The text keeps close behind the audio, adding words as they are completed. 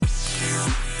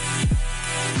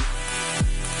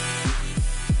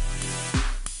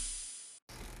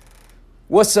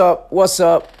What's up? What's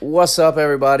up? What's up,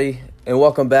 everybody? And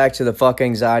welcome back to the Fuck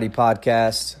Anxiety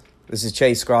Podcast. This is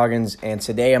Chase Scroggins, and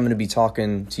today I'm going to be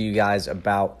talking to you guys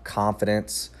about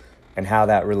confidence and how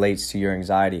that relates to your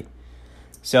anxiety.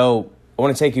 So I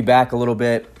want to take you back a little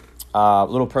bit, a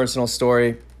little personal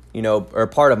story, or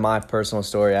part of my personal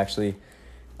story, actually.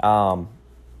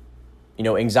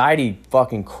 Anxiety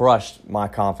fucking crushed my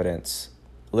confidence.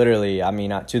 Literally,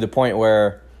 to the point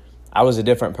where I was a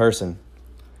different person.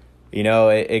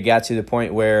 It got to the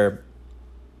point where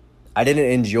I didn't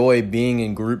enjoy being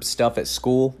in group stuff at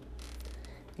school.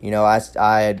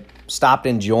 I stopped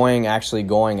enjoying actually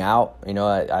going out.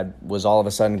 I was all of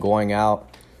a sudden going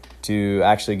out to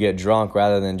actually get drunk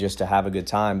rather than just to have a good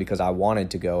time because I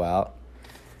wanted to go out.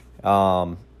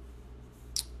 I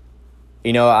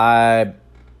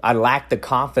lacked the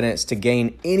confidence to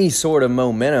gain any sort of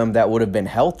momentum that would have been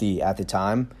healthy at the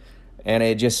time. And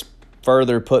it just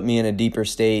further put me in a deeper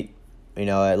state.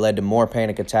 It led to more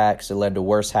panic attacks. It led to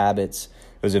worse habits.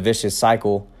 It was a vicious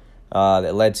cycle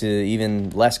that led to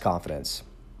even less confidence.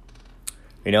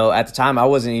 At the time, I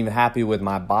wasn't even happy with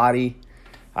my body.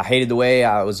 I hated the way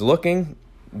I was looking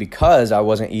because I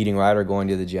wasn't eating right or going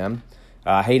to the gym.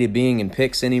 I hated being in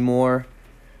pics anymore.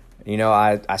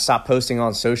 I stopped posting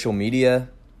on social media.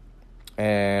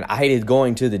 And I hated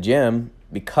going to the gym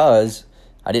because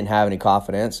I didn't have any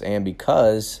confidence and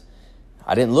because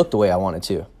I didn't look the way I wanted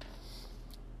to.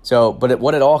 But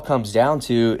what it all comes down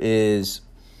to is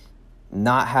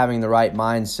not having the right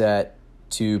mindset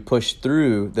to push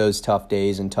through those tough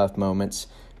days and tough moments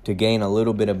to gain a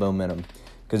little bit of momentum.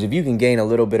 Because if you can gain a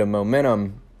little bit of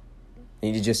momentum,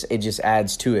 it just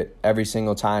adds to it. Every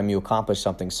single time you accomplish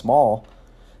something small,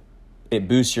 it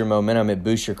boosts your momentum, it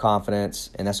boosts your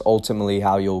confidence, and that's ultimately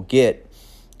how you'll get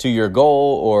to your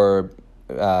goal or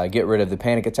get rid of the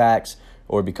panic attacks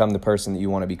or become the person that you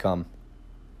want to become.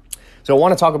 So I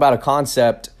want to talk about a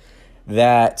concept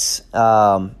that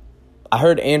I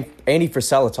heard Andy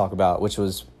Frisella talk about, which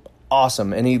was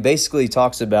awesome. And he basically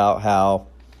talks about how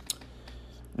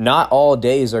not all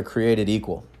days are created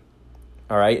equal.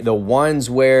 All right. The ones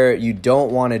where you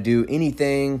don't want to do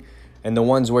anything and the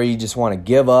ones where you just want to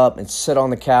give up and sit on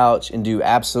the couch and do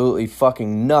absolutely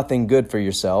fucking nothing good for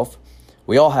yourself.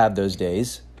 We all have those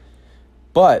days.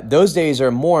 But those days are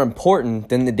more important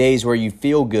than the days where you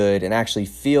feel good and actually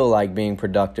feel like being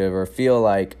productive or feel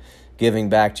like giving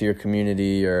back to your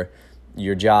community or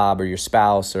your job or your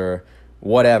spouse or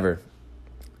whatever.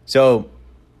 And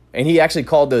he actually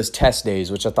called those test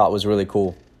days, which I thought was really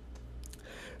cool.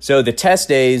 So the test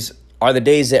days are the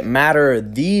days that matter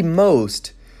the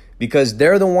most because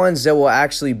they're the ones that will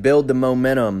actually build the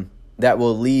momentum that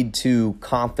will lead to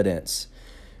confidence.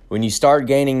 When you start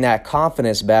gaining that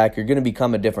confidence back, you're going to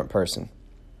become a different person.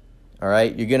 All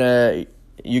right? You're going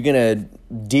to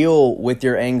deal with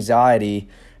your anxiety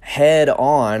head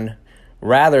on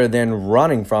rather than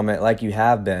running from it like you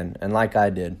have been and like I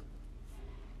did.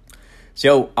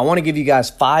 So, I want to give you guys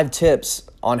 5 tips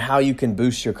on how you can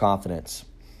boost your confidence.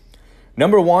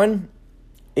 Number 1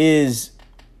 is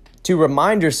to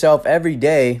remind yourself every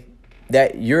day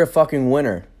that you're a fucking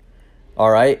winner. All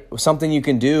right. Something you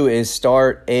can do is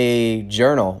start a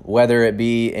journal, whether it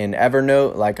be in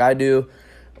Evernote like I do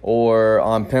or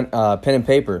on pen and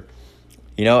paper,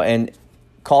 and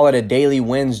call it a daily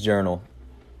wins journal.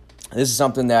 This is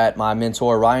something that my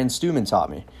mentor, Ryan Stewman, taught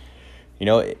me.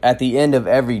 At the end of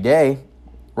every day,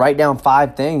 write down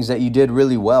 5 things that you did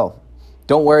really well.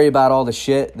 Don't worry about all the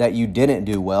shit that you didn't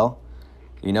do well.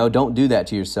 Don't do that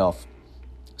to yourself.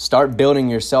 Start building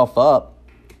yourself up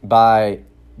by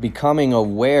becoming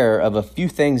aware of a few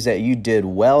things that you did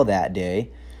well that day.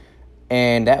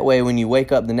 And that way, when you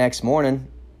wake up the next morning,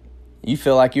 you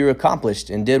feel like you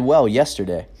accomplished and did well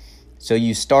yesterday. So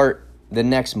you start the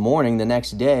next morning, the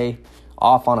next day,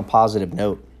 off on a positive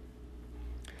note.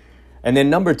 And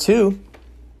then number 2,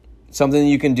 something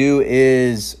you can do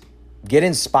is get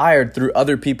inspired through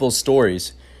other people's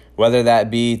stories, whether that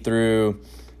be through,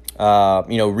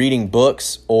 reading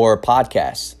books or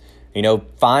podcasts.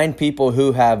 Find people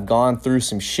who have gone through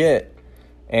some shit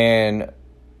and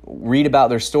read about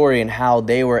their story and how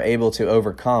they were able to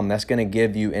overcome. That's going to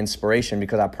give you inspiration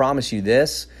because I promise you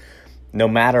this, no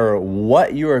matter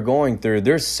what you are going through,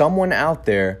 there's someone out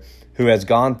there who has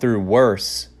gone through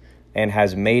worse and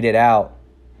has made it out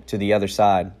to the other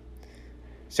side.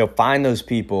 So find those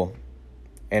people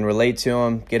and relate to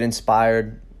them, get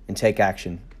inspired, and take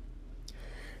action.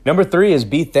 Number 3 is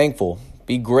be thankful,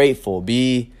 be grateful,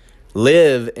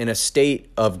 live in a state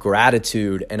of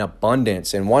gratitude and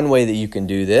abundance. And one way that you can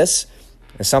do this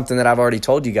is something that I've already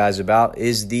told you guys about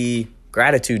is the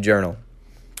gratitude journal.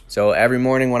 So every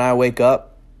morning when I wake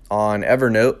up, on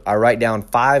Evernote, I write down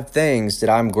 5 things that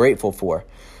I'm grateful for.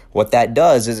 What that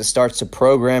does is it starts to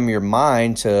program your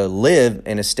mind to live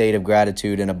in a state of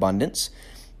gratitude and abundance,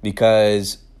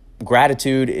 because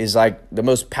gratitude is like the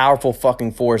most powerful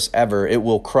fucking force ever. It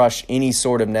will crush any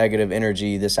sort of negative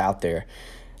energy that's out there.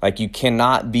 Like, you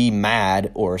cannot be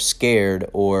mad or scared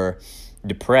or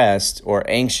depressed or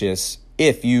anxious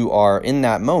if you are in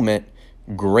that moment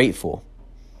grateful.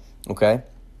 Okay?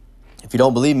 If you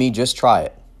don't believe me, just try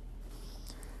it.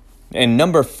 And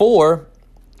number 4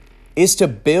 is to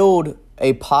build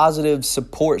a positive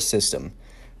support system.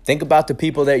 Think about the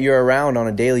people that you're around on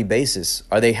a daily basis.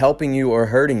 Are they helping you or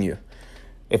hurting you?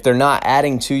 If they're not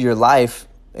adding to your life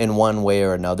in one way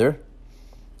or another,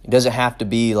 it doesn't have to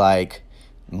be like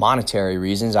monetary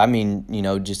reasons. I mean,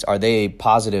 just are they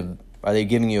positive? Are they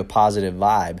giving you a positive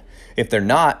vibe? If they're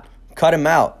not, cut them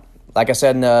out. Like I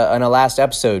said in the last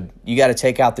episode, you got to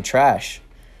take out the trash,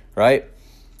 right?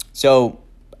 So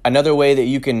another way that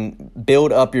you can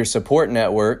build up your support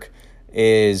network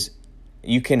is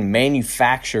you can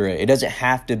manufacture it. It doesn't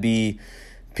have to be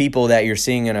people that you're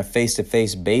seeing on a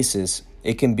face-to-face basis.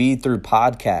 It can be through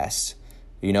podcasts.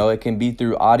 It can be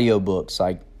through audiobooks.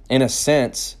 Like, in a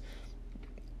sense,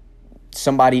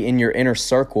 somebody in your inner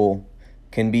circle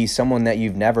can be someone that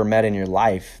you've never met in your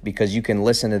life, because you can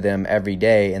listen to them every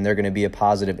day and they're going to be a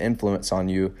positive influence on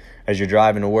you as you're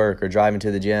driving to work or driving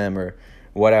to the gym or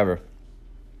whatever.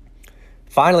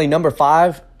 Finally, number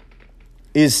 5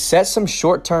 is set some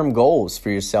short-term goals for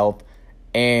yourself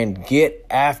and get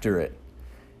after it.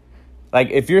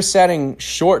 Like, if you're setting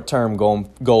short-term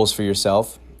goals for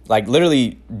yourself, like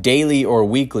literally daily or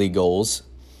weekly goals,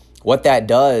 what that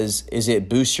does is it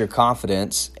boosts your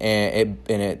confidence and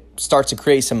it starts to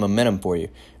create some momentum for you,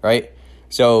 right?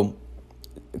 So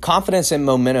confidence and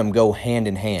momentum go hand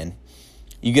in hand.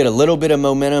 You get a little bit of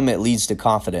momentum, it leads to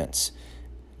confidence.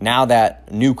 Now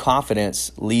that new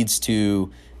confidence leads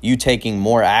to you taking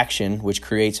more action, which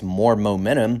creates more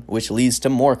momentum, which leads to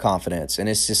more confidence. And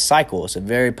it's just cycle. It's a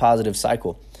very positive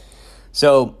cycle.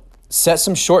 So set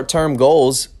some short-term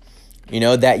goals,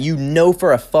 that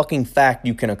for a fucking fact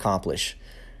you can accomplish.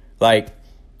 Like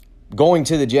going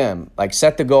to the gym. Like,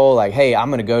 set the goal like, hey, I'm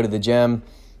going to go to the gym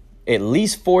at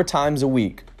least 4 times a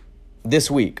week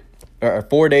this week, or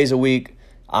 4 days a week.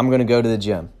 I'm going to go to the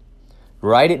gym.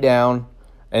 Write it down.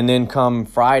 And then come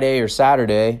Friday or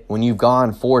Saturday, when you've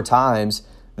gone 4 times,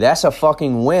 that's a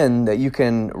fucking win that you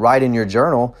can write in your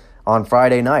journal on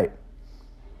Friday night.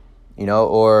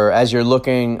 Or as you're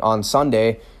looking on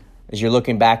Sunday, as you're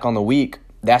looking back on the week,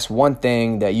 that's one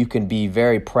thing that you can be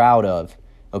very proud of.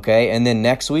 Okay? And then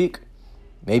next week,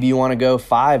 maybe you want to go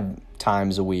 5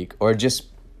 times a week, or just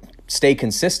stay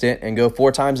consistent and go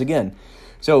 4 times again.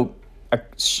 So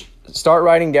start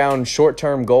writing down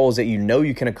short-term goals that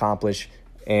you can accomplish.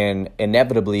 And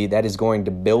inevitably, that is going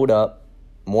to build up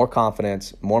more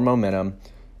confidence, more momentum.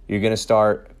 You're going to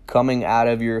start coming out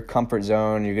of your comfort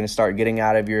zone. You're going to start getting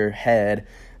out of your head.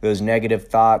 Those negative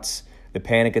thoughts, the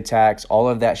panic attacks, all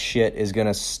of that shit is going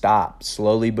to stop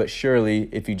slowly but surely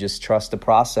if you just trust the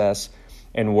process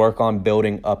and work on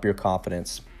building up your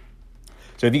confidence.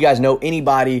 So if you guys know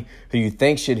anybody who you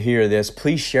think should hear this,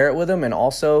 please share it with them. And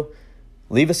also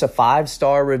leave us a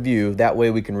 5-star review. That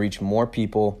way we can reach more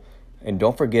people. And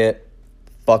don't forget,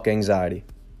 fuck anxiety.